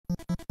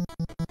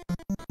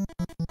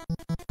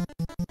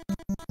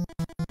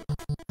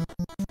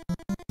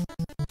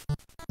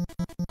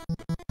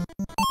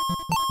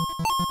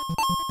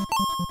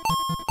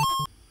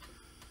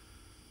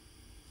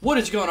What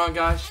is going on,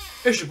 guys?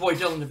 It's your boy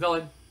Dylan the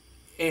Villain,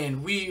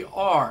 and we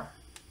are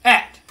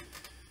at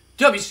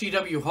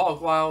WCW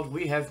Hog Wild.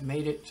 We have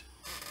made it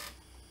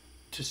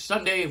to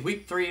Sunday,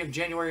 week 3 of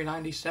January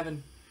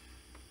 97.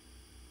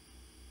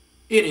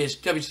 It is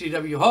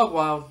WCW Hog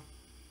Wild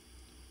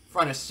in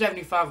front of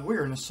 75.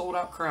 We're in a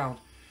sold-out crowd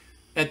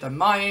at the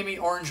Miami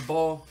Orange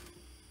Bowl.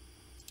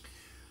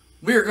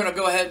 We're going to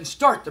go ahead and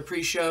start the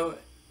pre-show,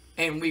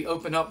 and we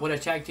open up with a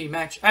tag team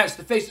match as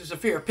the Faces of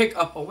Fear pick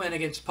up a win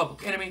against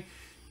Public Enemy.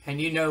 And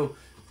you know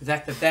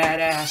that the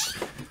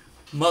badass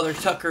Mother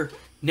Tucker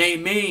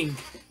named Ming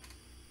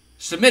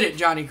submitted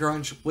Johnny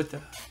Grunge with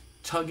a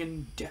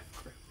tugging death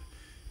grip.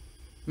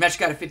 Match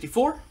got a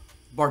 54.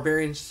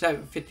 Barbarian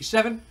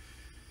 57.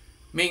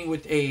 Ming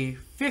with a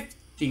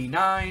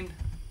 59.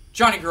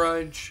 Johnny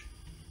Grunge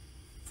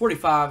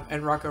 45.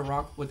 And Rocco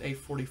Rock with a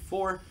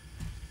 44.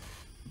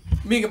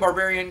 Ming and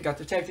Barbarian got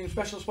the tag team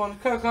specialist one.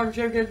 Kyle Clark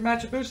gave the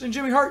match a boost. And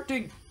Jimmy Hart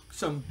did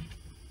some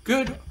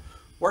good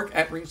work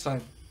at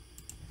ringside.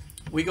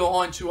 We go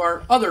on to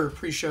our other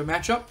pre-show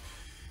matchup.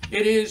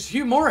 It is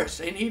Hugh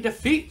Morris, and he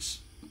defeats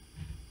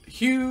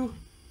Huge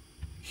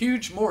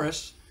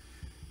Morris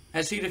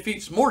as he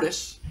defeats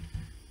Mortis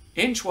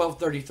in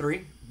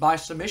 12:33 by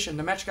submission.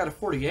 The match got a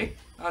 48.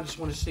 I just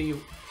want to see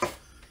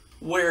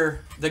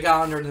where the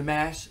guy under the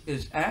mask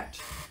is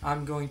at.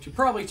 I'm going to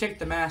probably take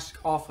the mask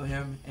off of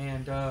him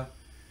and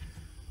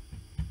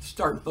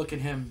start booking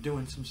him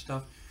doing some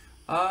stuff.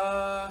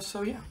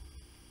 So yeah.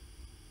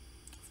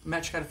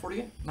 Match got a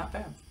 48. Not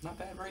bad. Not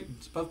bad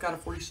ratings. Both got a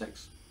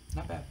 46.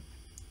 Not bad.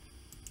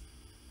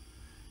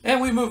 And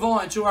we move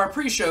on to our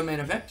pre-show main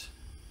event.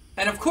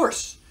 And of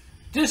course,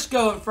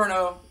 Disco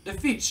Inferno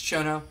defeats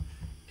Chono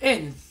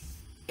in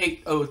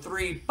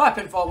 8:03 by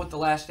pinfall with the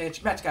last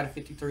dance. Match got a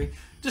 53.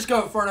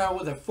 Disco Inferno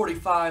with a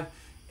 45.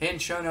 And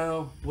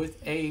Chono with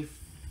a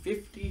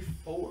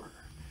 54.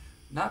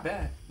 Not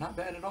bad. Not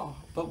bad at all.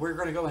 But we're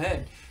going to go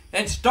ahead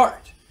and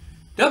start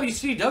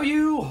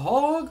WCW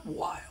Hog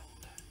Wild.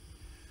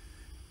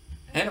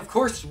 And of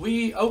course,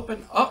 we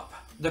open up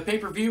the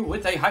pay-per-view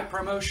with a hype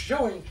promo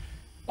showing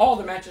all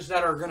the matches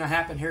that are going to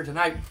happen here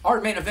tonight. Our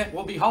main event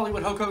will be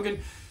Hollywood Hulk Hogan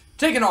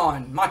taking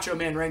on Macho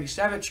Man Randy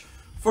Savage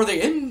for the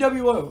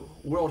nWo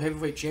World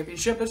Heavyweight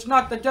Championship. It's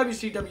not the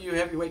WCW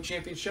Heavyweight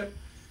Championship.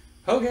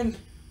 Hogan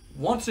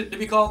wants it to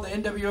be called the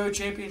nWo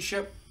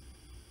Championship.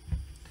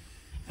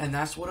 And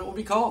that's what it will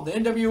be called. The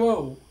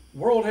nWo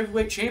World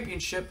Heavyweight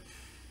Championship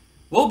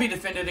will be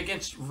defended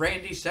against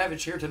Randy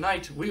Savage here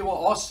tonight. We will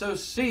also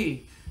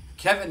see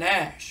Kevin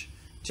Nash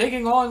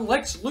taking on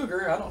Lex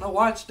Luger. I don't know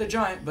why it's the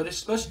Giant, but it's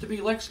supposed to be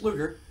Lex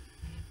Luger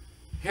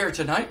here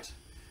tonight.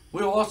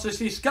 We will also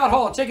see Scott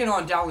Hall taking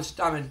on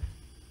Diamond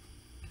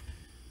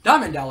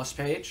Dallas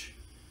Page.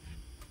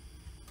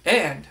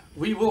 And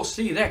we will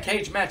see that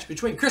cage match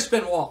between Chris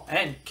Benoit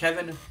and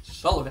Kevin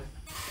Sullivan.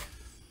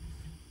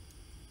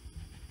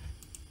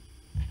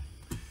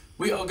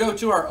 We will go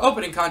to our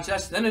opening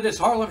contest. Then it is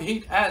Harlem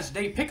Heat as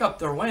they pick up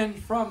their win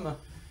from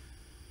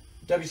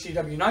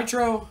WCW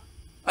Nitro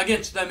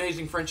against the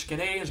Amazing French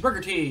Canadians. Booker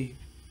T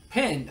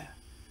pinned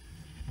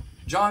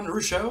Jacques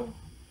Rougeau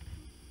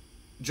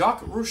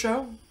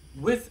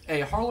with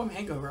a Harlem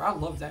Hangover. I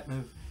love that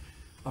move.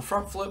 A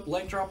front flip,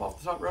 leg drop off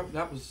the top rope.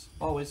 That was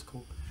always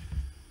cool.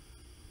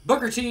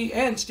 Booker T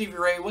and Stevie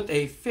Ray with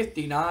a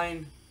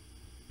 59.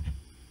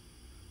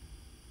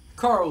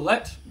 Carl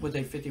Ouellet with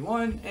a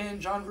 51. And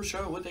Jacques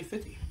Rougeau with a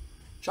 50.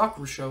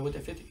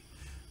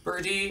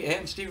 Booker T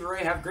and Stevie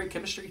Ray have great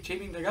chemistry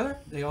teaming together.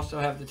 They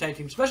also have the tag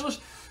team specialist.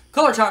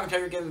 Color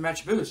commentator gave the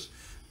match a boost.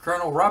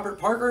 Colonel Robert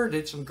Parker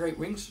did some good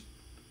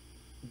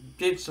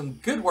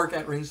work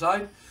at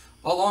ringside,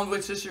 along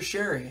with Sister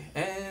Sherry.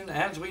 And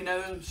as we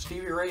know,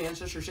 Stevie Ray and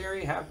Sister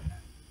Sherry have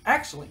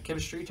excellent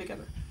chemistry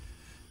together.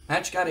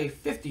 Match got a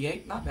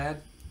 58, not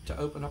bad to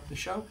open up the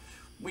show.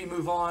 We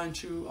move on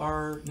to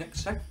our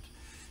next segment.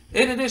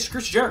 And it is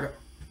Chris Jericho.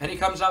 And he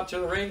comes out to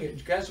the ring,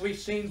 as we've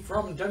seen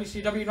from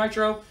WCW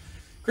Nitro.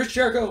 Chris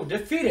Jericho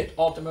defeated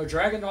Ultimo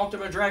Dragon.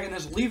 Ultimo Dragon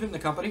is leaving the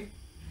company.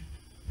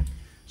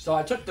 So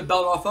I took the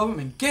belt off of him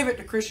and gave it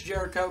to Chris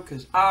Jericho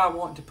because I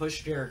want to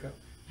push Jericho.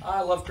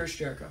 I love Chris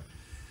Jericho.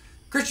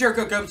 Chris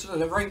Jericho comes to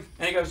the ring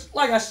and he goes,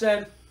 like I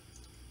said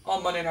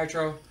on Monday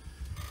Nitro,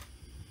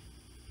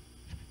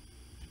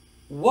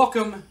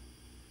 welcome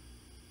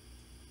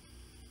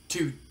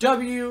to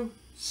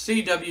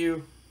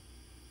WCW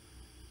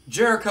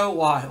Jericho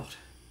Wild.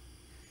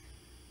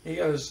 He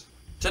goes,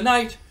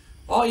 tonight,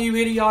 all you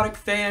idiotic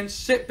fans,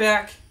 sit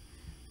back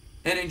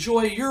and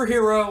enjoy your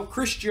hero,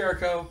 Chris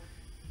Jericho,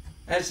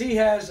 as he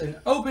has an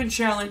open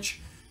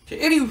challenge to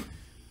any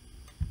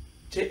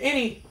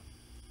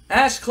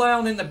ass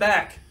clown in the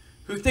back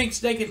who thinks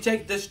they can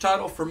take this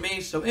title from me.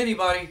 So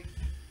anybody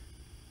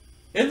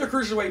in the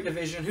Cruiserweight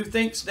division who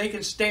thinks they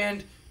can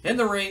stand in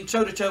the ring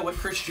toe-to-toe with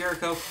Chris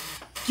Jericho,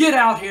 get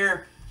out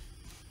here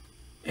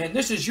And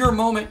this is your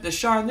moment to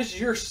shine. This is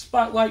your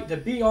spotlight to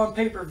be on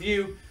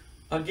pay-per-view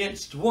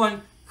against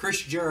one Chris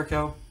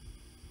Jericho.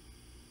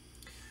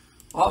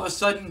 All of a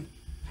sudden,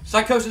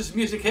 Psychosis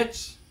music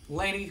hits.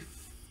 Lanny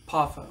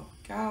Poffo.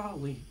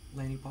 Golly,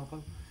 Lanny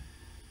Poffo.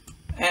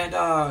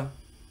 And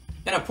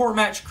in a poor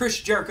match, Chris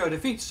Jericho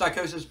defeats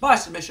Psychosis by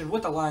submission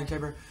with a lion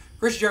tamer.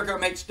 Chris Jericho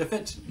makes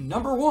defense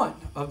 #1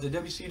 of the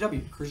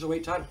WCW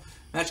Cruiserweight title.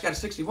 Match got a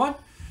 61.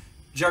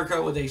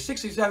 Jericho with a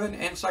 67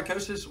 and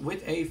Psychosis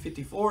with a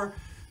 54.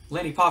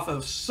 Lanny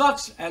Poffo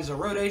sucks as a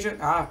road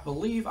agent. I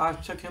believe I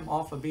took him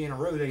off of being a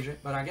road agent,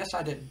 but I guess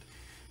I didn't.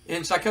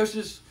 And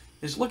Psychosis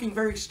is looking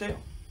very stale.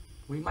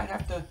 We might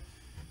have to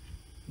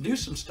do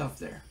some stuff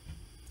there.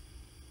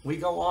 We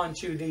go on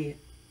to the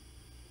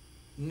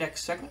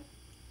next segment.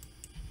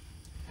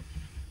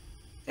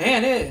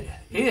 And it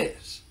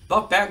is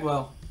Buff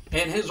Bagwell.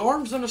 And his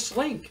arm's in a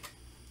sling.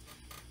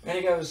 And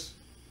he goes,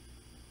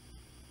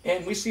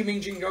 and we see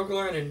Mean Gene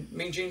Okerlund, and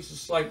Mean Gene's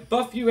just like,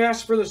 Buff, you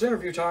asked for this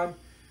interview time.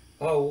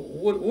 Oh,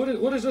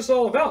 what is this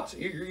all about?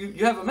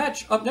 You have a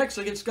match up next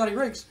against Scotty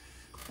Riggs.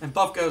 And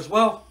Buff goes,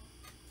 well,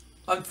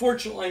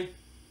 unfortunately,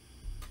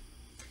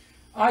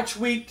 I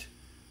tweaked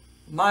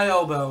my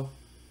elbow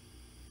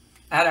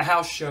at a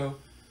house show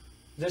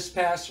this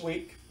past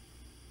week.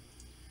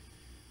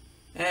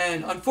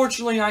 And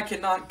unfortunately, I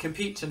cannot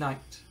compete tonight.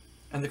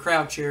 And the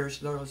crowd cheers.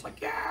 They're always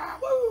like, yeah,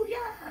 woo,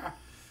 yeah.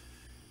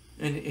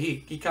 And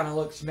he kind of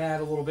looks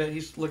mad a little bit.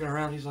 He's looking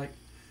around. He's like,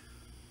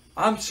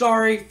 I'm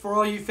sorry for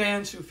all you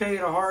fans who paid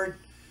a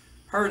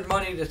hard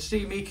money to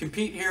see me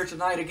compete here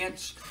tonight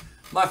against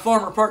my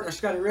former partner,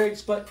 Scotty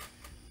Riggs. But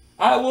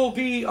I will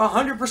be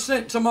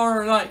 100%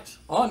 tomorrow night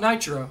on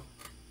Nitro.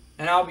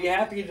 And I'll be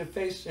happy to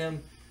face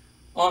him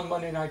on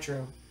Monday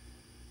Nitro.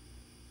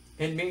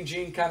 And Mean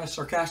Gene kind of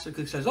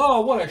sarcastically says,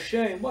 oh, what a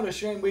shame. What a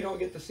shame we don't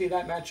get to see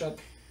that matchup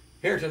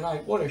here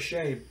tonight. What a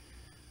shame.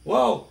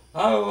 Well,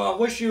 I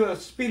wish you a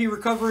speedy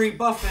recovery,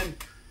 Buff, and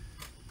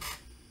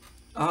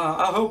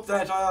I hope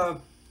that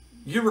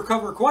you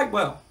recover quite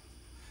well.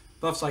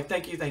 Buff's like,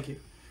 thank you, thank you.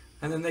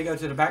 And then they go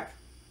to the back.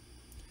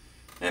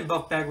 And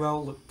Buff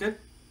Bagwell looked good.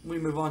 We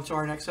move on to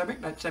our next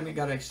segment. That segment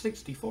got a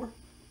 64.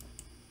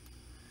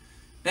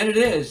 And it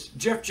is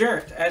Jeff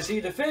Jarrett as he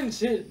defends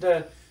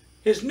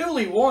his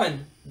newly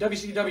won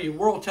WCW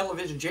World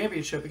Television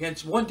Championship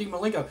against one Dean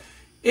Malenko.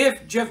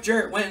 If Jeff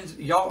Jarrett wins,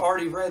 y'all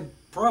already read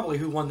probably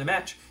who won the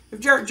match. If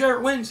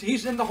Jarrett wins,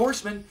 he's in the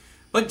Horsemen.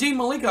 But Dean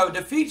Malenko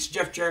defeats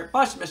Jeff Jarrett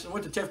by submission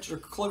with the Texas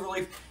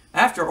Cloverleaf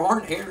after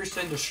Arn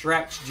Anderson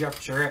distracts Jeff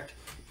Jarrett.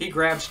 He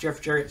grabs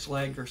Jeff Jarrett's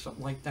leg or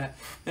something like that.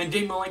 And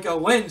Dean Malenko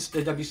wins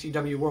the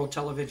WCW World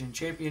Television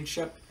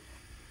Championship.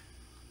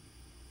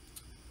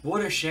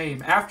 What a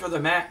shame. After the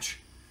match,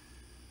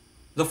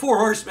 the Four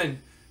Horsemen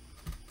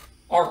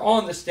are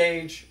on the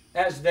stage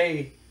as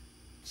they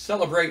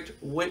celebrate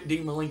with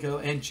Dean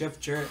Malenko, and Jeff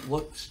Jarrett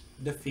looks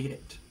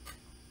defeated.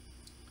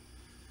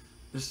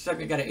 This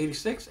segment got an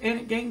 86, and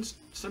it gains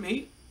some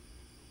heat.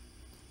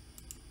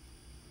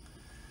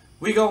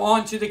 We go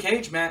on to the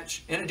cage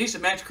match. In a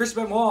decent match, Chris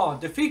Benoit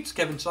defeats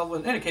Kevin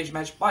Sullivan in a cage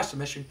match by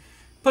submission,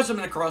 puts him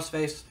in a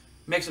crossface,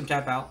 makes him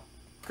tap out.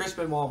 Chris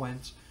Benoit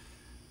wins.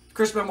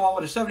 Chris Benoit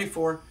with a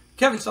 74,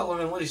 Kevin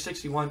Sullivan with a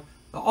 61.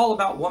 The All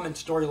About Woman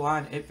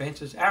storyline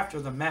advances after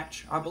the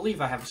match. I believe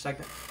I have a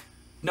segment.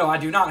 No, I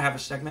do not have a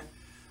segment.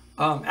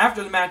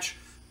 After the match,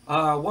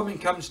 a woman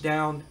comes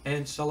down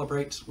and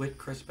celebrates with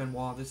Chris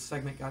Benoit. This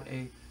segment got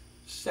a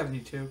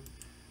 72.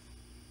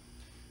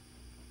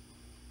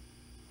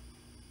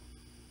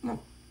 Oh,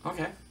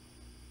 okay.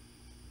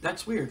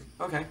 That's weird.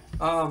 Okay.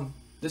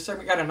 This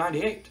segment got a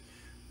 98.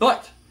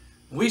 But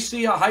we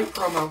see a hype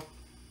promo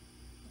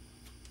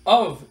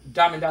of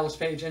Diamond Dallas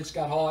Page and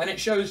Scott Hall, and it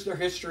shows their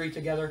history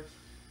together,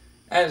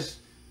 as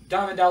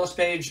Diamond Dallas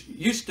Page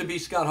used to be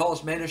Scott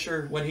Hall's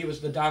manager when he was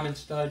the Diamond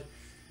Stud,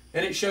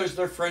 and it shows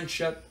their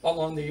friendship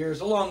along the years,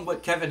 along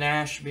with Kevin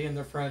Nash being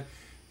their friend,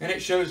 and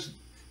it shows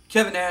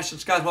Kevin Nash and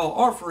Scott Hall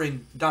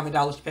offering Diamond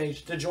Dallas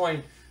Page to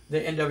join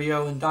the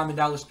nWo, and Diamond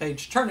Dallas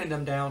Page turning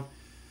them down.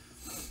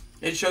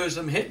 It shows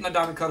them hitting the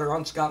Diamond Cutter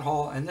on Scott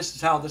Hall, and this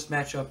is how this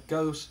matchup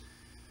goes.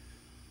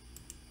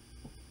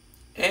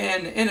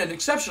 And in an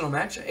exceptional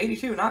match,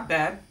 82, not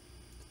bad.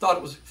 Thought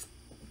it was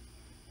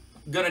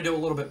going to do a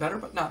little bit better,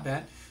 but not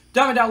bad.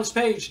 Diamond Dallas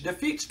Page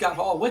defeats Scott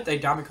Hall with a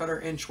Diamond Cutter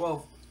in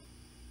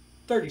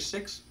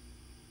 12:36.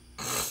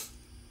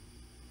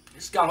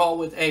 Scott Hall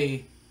with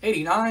a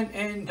 89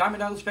 and Diamond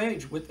Dallas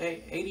Page with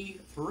a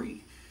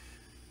 83.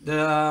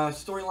 The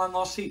storyline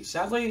lost heat,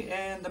 sadly,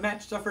 and the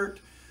match suffered.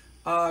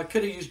 Could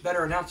have used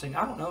better announcing.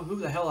 I don't know who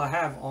the hell I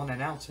have on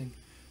announcing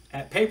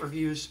at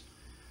pay-per-views.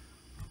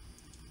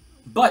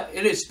 But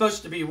it is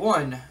supposed to be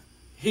one.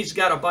 He's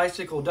got a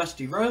bicycle,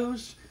 Dusty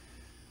Rose,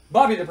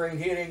 Bobby the Brain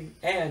Heating,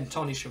 and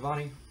Tony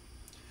Schiavone.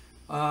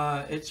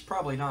 It's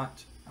probably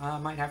not. I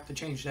might have to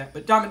change that.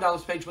 But Diamond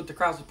Dallas Page with the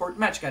crowd support.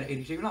 Match got an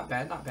 82. Not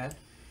bad, not bad.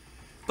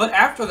 But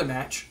after the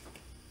match,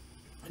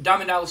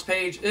 Diamond Dallas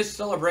Page is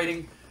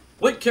celebrating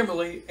with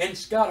Kimberly, and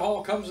Scott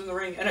Hall comes in the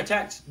ring and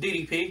attacks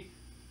DDP.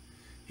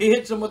 He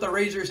hits him with a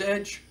razor's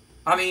edge,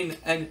 I mean,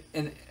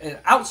 an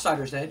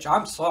outsider's edge.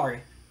 I'm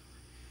sorry.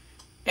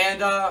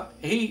 And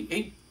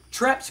he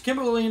traps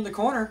Kimberly in the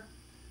corner.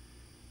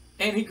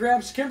 And he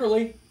grabs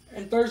Kimberly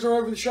and throws her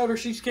over the shoulder.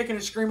 She's kicking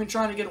and screaming,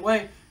 trying to get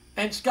away.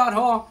 And Scott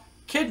Hall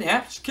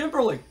kidnaps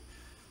Kimberly.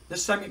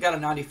 This segment got a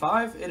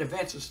 95. It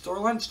advances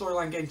storyline.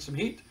 Storyline gained some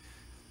heat.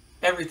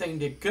 Everything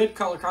did good.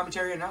 Color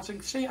commentary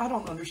announcing. See, I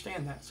don't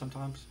understand that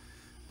sometimes.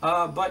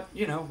 But,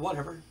 you know,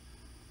 whatever.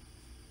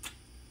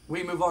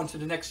 We move on to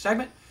the next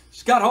segment.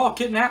 Scott Hall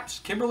kidnaps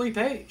Kimberly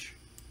Page.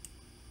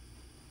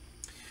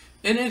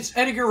 And it's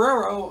Eddie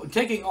Guerrero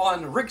taking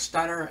on Rick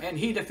Steiner, and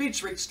he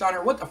defeats Rick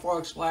Steiner with the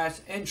Frog Splash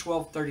in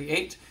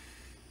 12:38.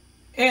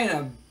 And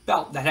a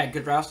bout that had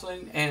good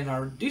wrestling and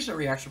a decent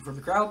reaction from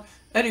the crowd.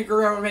 Eddie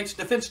Guerrero makes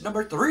defense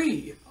number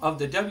 3 of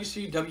the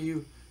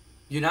WCW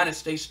United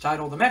States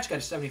title. The match got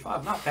a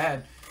 75, not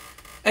bad.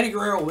 Eddie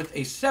Guerrero with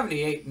a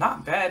 78,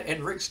 not bad.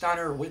 And Rick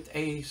Steiner with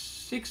a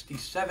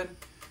 67.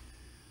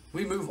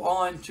 We move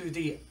on to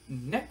the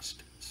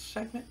next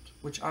segment,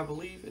 which I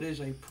believe it is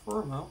a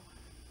promo.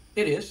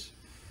 It is.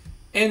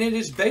 And it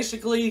is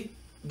basically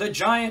the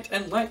Giant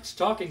and Lex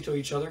talking to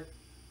each other.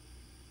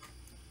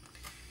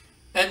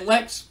 And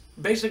Lex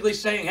basically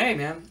saying, hey,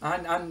 man,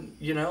 I'm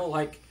you know,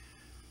 like,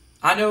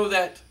 I know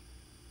that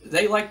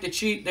they like to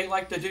cheat. They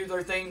like to do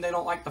their thing. They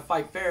don't like to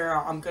fight fair.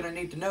 I'm going to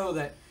need to know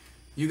that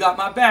you got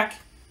my back,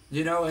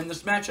 you know, in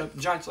this matchup.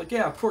 And Giant's like,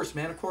 yeah, of course,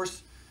 man, of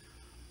course.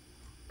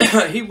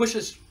 He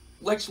wishes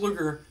Lex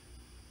Luger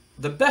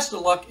the best of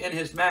luck in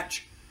his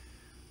match.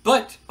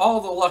 But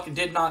all the luck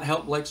did not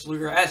help Lex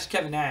Luger as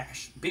Kevin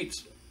Nash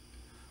beats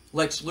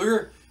Lex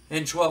Luger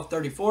in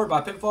 12:34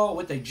 by pinfall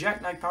with a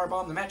jackknife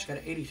powerbomb. The match got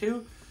an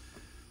 82.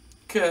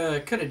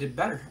 Could have did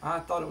better. I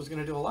thought it was going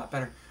to do a lot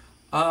better.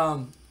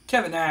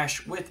 Kevin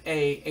Nash with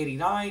a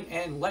 89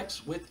 and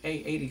Lex with a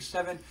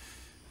 87.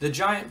 The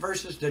Giant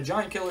versus the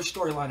Giant Killer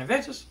storyline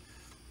advances.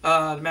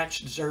 The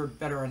match deserved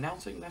better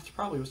announcing. That's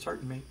probably what's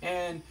hurting me.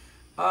 And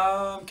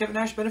Kevin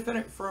Nash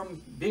benefited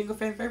from being a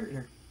fan favorite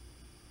here.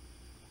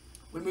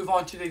 We move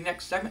on to the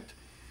next segment.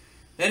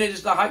 And it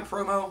is the hype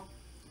promo.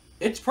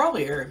 It's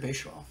probably Eric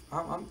Bischoff.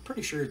 I'm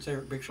pretty sure it's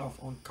Eric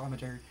Bischoff on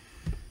commentary.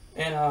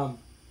 And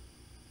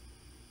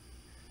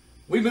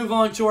we move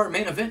on to our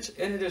main event.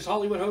 And it is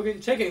Hollywood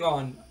Hogan taking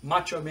on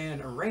Macho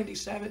Man Randy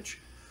Savage.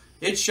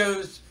 It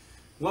shows,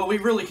 well, we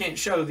really can't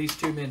show these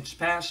two men's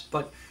past.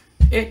 But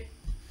the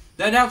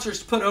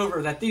announcers put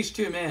over that these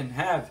two men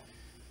have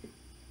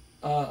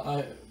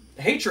a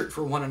hatred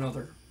for one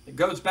another. It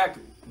goes back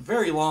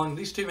very long.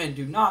 These two men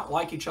do not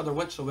like each other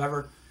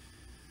whatsoever.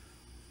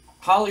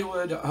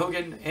 Hollywood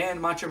Hogan and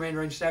Macho Man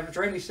Randy Savage.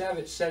 Randy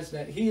Savage says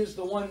that he is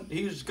the one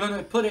who's going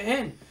to put an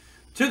end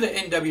to the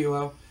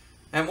nWo.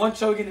 And once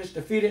Hogan is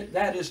defeated,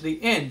 that is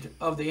the end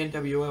of the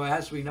nWo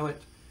as we know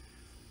it.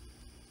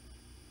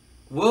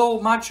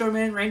 Will Macho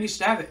Man Randy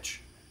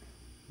Savage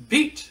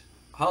beat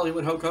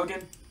Hollywood Hulk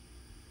Hogan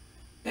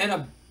in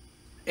a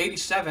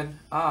 87?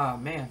 Ah,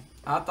 man.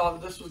 I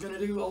thought this was going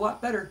to do a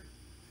lot better.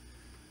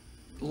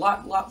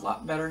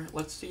 Lot better.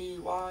 Let's see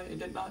why it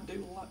did not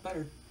do a lot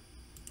better.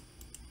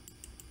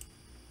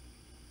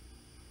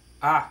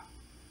 Ah.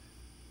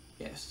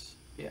 Yes.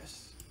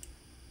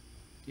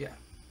 Yeah.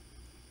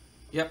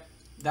 Yep.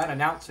 That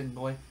announcing,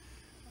 boy.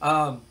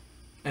 And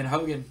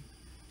Hogan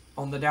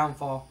on the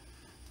downfall.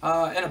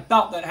 And a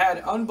bout that had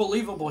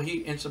unbelievable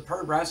heat and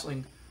superb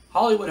wrestling.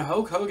 Hollywood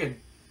Hulk Hogan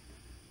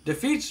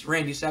defeats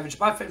Randy Savage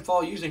by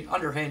pinfall using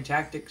underhand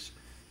tactics.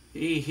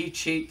 He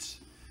cheats.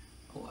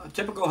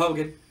 Typical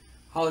Hogan.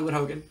 Hollywood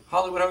Hogan.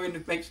 Hollywood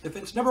Hogan makes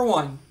defense number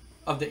 1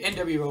 of the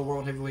nWo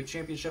World Heavyweight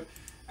Championship.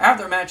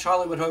 After the match,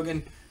 Hollywood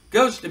Hogan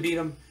goes to beat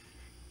him.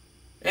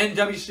 And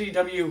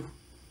WCW,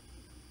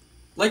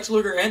 Lex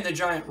Luger and the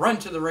Giant run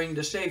to the ring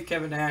to save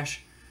Kevin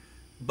Nash.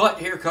 But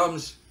here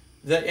comes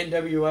the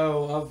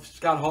nWo of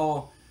Scott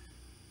Hall,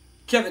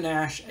 Kevin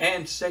Nash,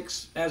 and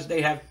Six as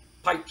they have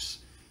pipes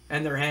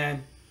in their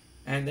hand.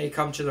 And they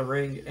come to the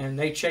ring and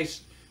they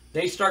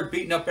start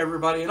beating up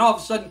everybody. And all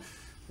of a sudden,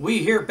 we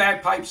hear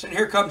bagpipes, and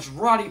here comes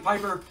Roddy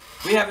Piper.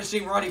 We haven't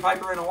seen Roddy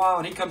Piper in a while,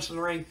 and he comes to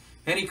the ring,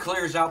 and he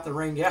clears out the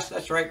ring. Yes,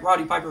 that's right.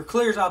 Roddy Piper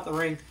clears out the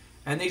ring,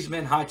 and these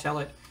men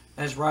hightail it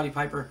as Roddy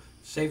Piper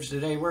saves the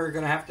day. We're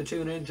going to have to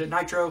tune into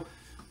Nitro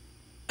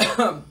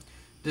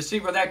to see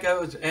where that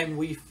goes, and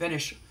we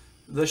finish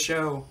the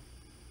show.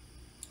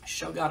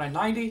 Show got a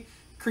 90.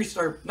 Increased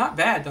our, not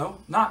bad, though.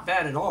 Not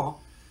bad at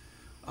all.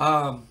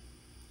 And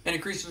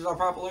increases our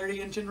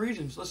popularity in 10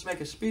 regions. Let's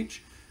make a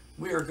speech.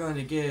 We are going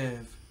to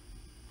give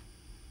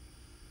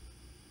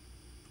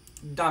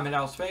Diamond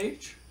Dallas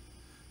Page.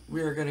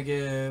 We are going to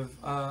give,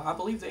 I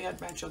believe they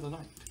had match of the night.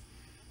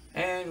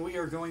 And we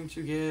are going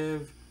to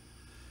give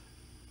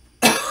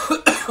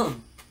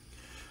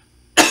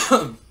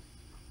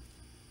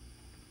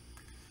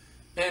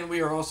and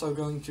we are also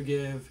going to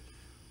give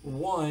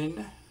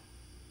one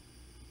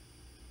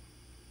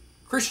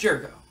Chris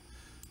Jericho.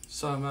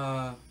 Some,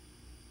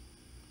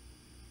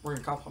 we're going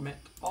to compliment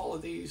all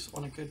of these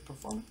on a good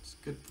performance.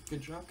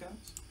 Good job,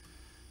 guys.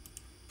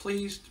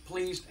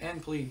 Pleased,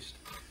 and pleased.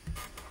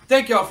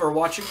 thank y'all for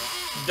watching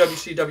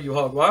WCW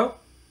Hog Wild.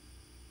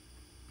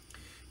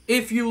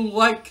 If you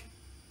like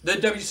the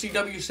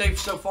WCW save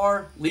so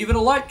far, leave it a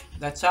like.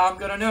 That's how I'm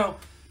going to know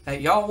that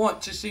y'all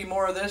want to see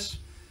more of this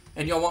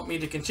and y'all want me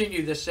to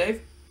continue this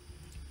save.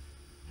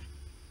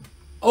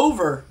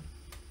 Over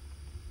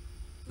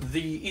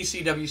the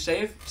ECW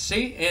save.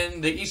 See, in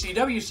the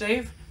ECW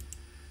save,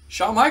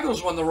 Shawn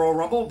Michaels won the Royal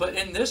Rumble, but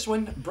in this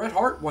one, Bret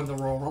Hart won the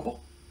Royal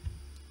Rumble.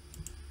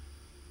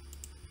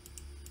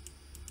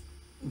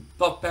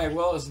 Buck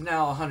Bagwell is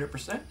now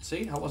 100%.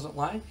 See, I wasn't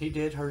lying. He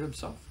did hurt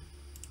himself.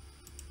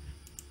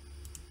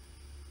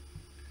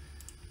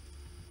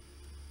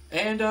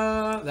 And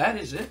that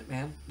is it,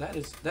 man. That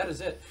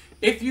is it.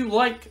 If you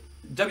like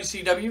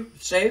WCW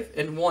save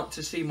and want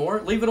to see more,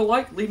 leave it a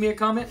like, leave me a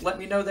comment, let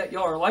me know that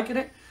y'all are liking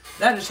it.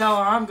 That is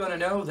how I'm going to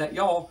know that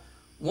y'all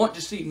want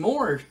to see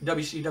more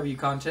WCW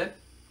content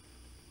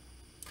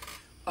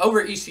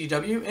over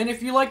ECW. And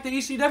if you like the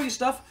ECW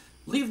stuff,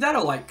 leave that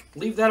a like,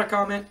 leave that a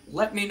comment,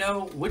 let me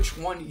know which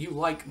one you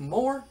like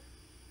more.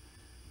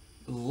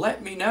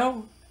 Let me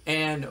know,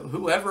 and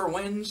whoever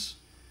wins,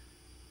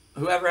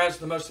 whoever has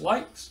the most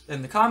likes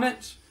in the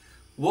comments,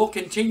 will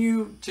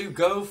continue to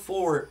go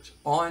forward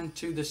on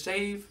to the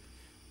save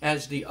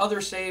as the other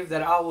save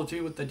that I will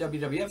do with the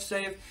WWF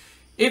save.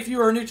 If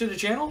you are new to the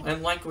channel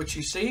and like what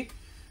you see,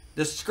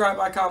 the subscribe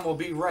icon will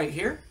be right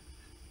here.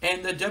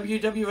 And the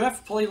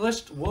WWF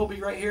playlist will be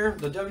right here.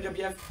 The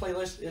WWF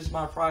playlist is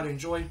my pride and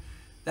joy.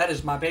 That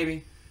is my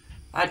baby.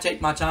 I take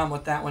my time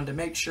with that one to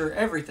make sure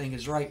everything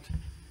is right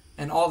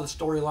and all the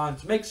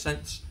storylines make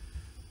sense.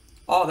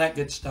 All that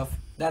good stuff.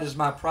 That is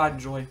my pride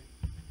and joy,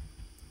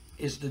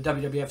 is the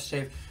WWF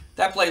save.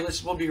 That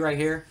playlist will be right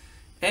here.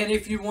 And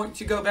if you want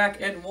to go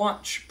back and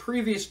watch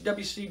previous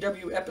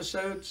WCW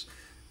episodes,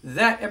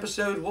 that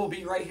episode will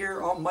be right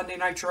here on Monday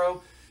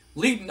Nitro,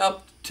 leading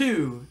up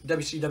to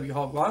WCW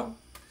Hog Wild.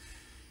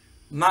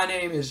 My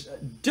name is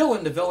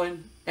Dylan the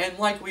Villain, and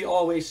like we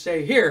always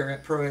say here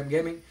at Pro Am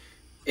Gaming,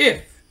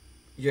 if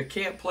you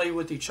can't play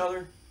with each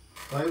other,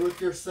 play with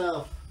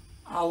yourself.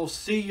 I will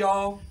see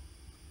y'all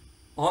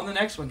on the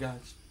next one,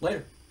 guys.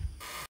 Later.